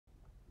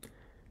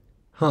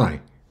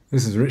Hi,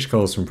 this is Rich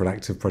Coles from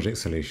Productive Project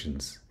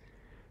Solutions.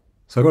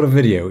 So I've got a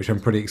video which I'm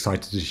pretty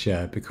excited to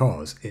share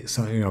because it's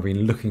something I've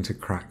been looking to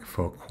crack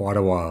for quite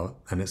a while,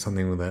 and it's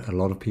something that a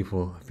lot of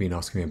people have been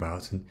asking me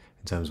about in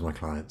terms of my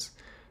clients.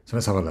 So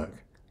let's have a look.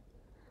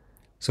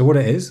 So what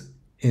it is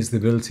the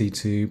ability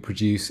to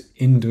produce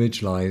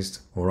individualized,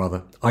 or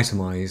rather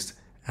itemized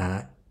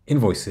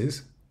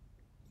invoices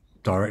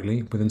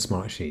directly within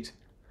Smartsheet.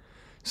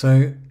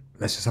 So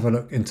let's just have a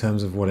look in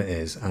terms of what it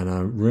is.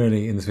 And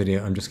really, in this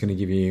video, I'm just going to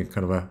give you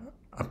kind of a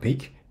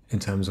peek in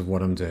terms of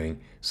what I'm doing.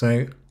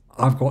 So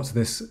I've got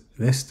this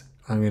list.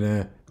 I'm going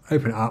to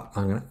open it up.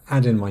 I'm going to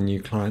add in my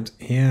new client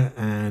here.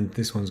 And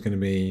this one's going to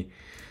be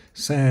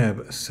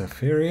Seb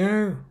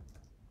Safirio.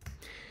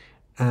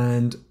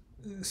 And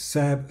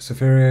Seb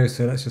Safirio,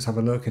 so let's just have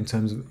a look in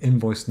terms of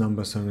invoice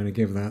number. So I'm going to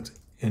give that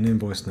an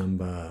invoice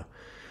number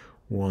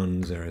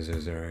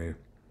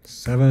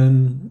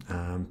 10007.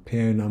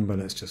 PO number,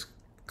 let's just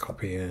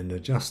copy and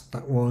adjust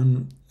that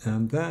one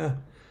there.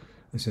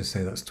 Let's just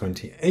say that's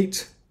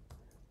 28.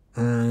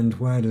 And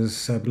where does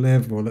Seb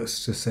live? Well,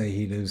 let's just say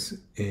he lives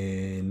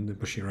in the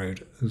Bushy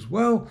Road as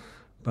well,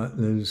 but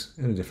lives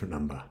in a different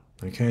number.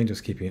 Okay,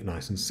 just keeping it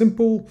nice and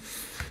simple.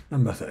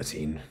 Number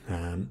 13.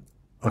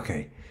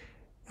 Okay,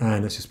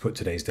 and let's just put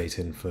today's date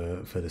in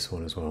for this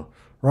one as well.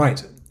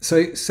 Right,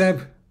 so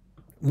Seb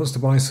wants to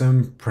buy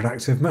some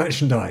productive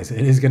merchandise,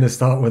 and he's going to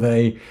start with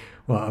a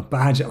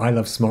badge. I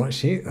love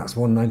Smartsheet, that's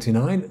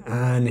 $1.99,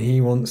 and he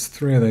wants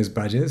 3 of those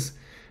badges,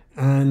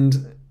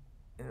 and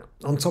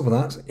on top of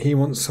that he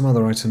wants some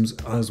other items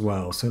as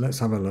well. So let's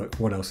have a look.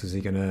 What else is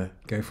he going to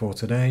go for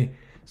today?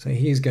 So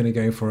he's going to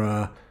go for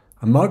a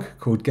mug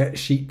called Get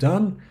Sheet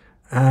Done,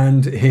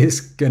 and he's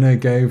going to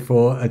go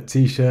for a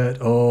t-shirt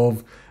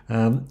of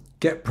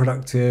Get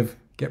Productive,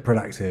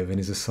 and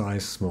he's a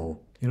size small.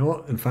 You know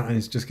what? In fact,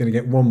 he's just going to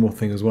get one more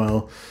thing as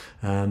well.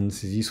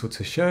 This is useful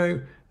to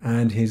show.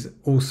 And he's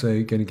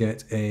also going to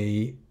get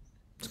a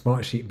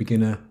Smartsheet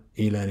beginner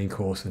e-learning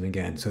course. And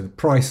again, so the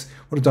price,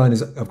 what I've done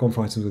is I've gone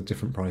for items with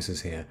different prices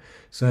here.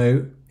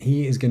 So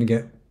he is going to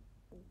get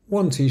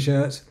 1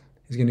 t-shirt.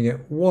 He's going to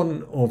get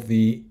 1 of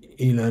the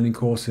e-learning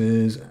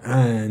courses,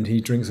 and he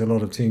drinks a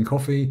lot of tea and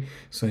coffee.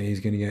 So he's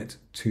going to get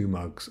 2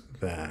 mugs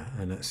there.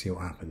 And let's see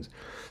what happens.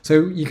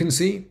 So you can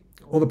see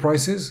all the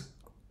prices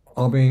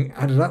are being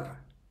added up.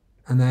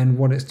 And then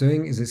what it's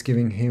doing is it's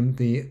giving him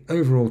the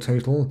overall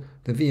total,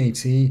 the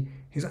VAT,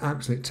 his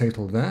absolute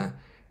total there.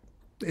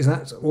 Is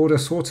that order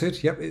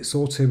sorted? Yep, it's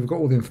sorted. We've got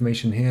all the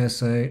information here.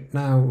 So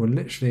now we're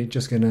literally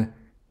just going to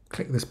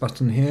click this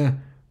button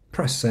here,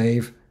 press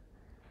save,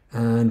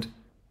 and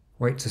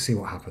wait to see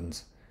what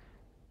happens.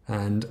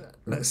 And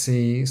let's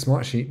see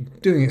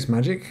Smartsheet doing its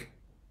magic.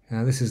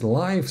 This is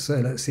live, so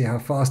let's see how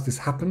fast this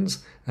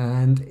happens.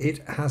 And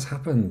it has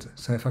happened.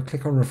 So if I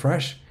click on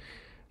refresh,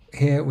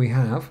 here we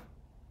have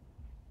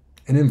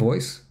an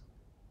invoice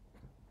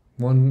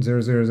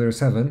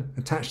 10007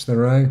 attached to the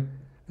row.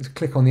 Let's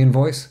click on the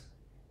invoice,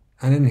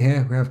 and in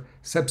here we have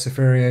Seb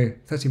Safirio,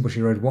 30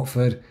 Bushy Road,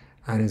 Watford,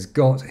 and he's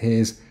got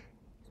his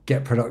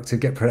Get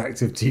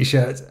Productive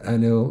t-shirt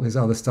and all his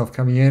other stuff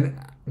coming in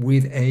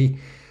with a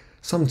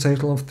sum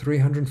total of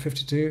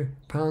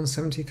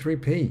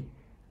 £352.73p.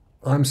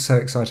 I'm so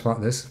excited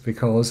about this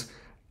because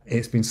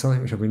it's been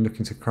something which I've been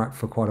looking to crack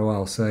for quite a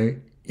while. So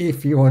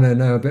if you want to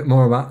know a bit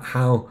more about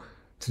how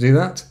to do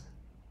that,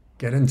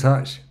 get in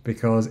touch,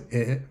 because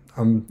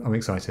I'm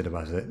excited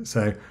about it.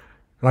 So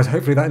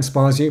hopefully that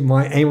inspires you.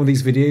 My aim on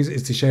these videos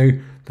is to show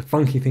the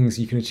funky things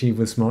you can achieve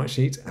with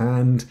Smartsheet.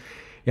 And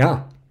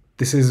yeah,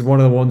 this is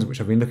one of the ones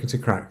which I've been looking to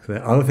crack. There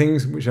are other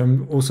things which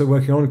I'm also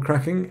working on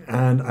cracking,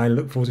 and I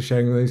look forward to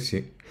sharing those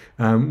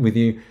with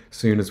you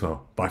soon as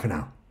well. Bye for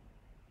now.